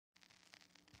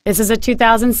This is a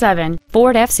 2007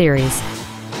 Ford F-Series.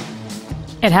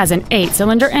 It has an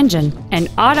 8-cylinder engine, an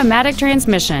automatic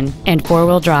transmission, and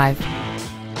 4-wheel drive.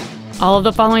 All of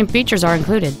the following features are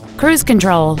included: cruise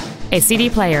control, a CD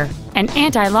player, an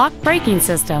anti-lock braking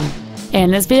system,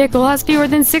 and this vehicle has fewer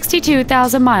than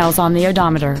 62,000 miles on the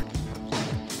odometer.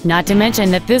 Not to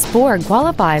mention that this Ford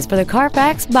qualifies for the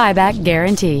Carfax buyback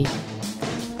guarantee.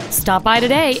 Stop by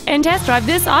today and test drive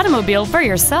this automobile for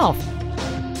yourself.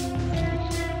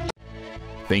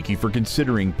 Thank you for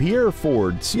considering Pierre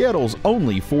Ford, Seattle's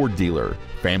only Ford dealer.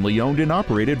 Family owned and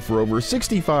operated for over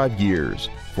 65 years.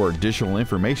 For additional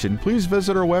information, please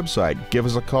visit our website, give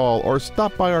us a call, or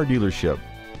stop by our dealership.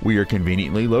 We are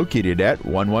conveniently located at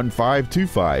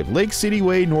 11525 Lake City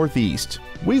Way Northeast.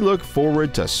 We look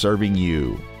forward to serving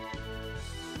you.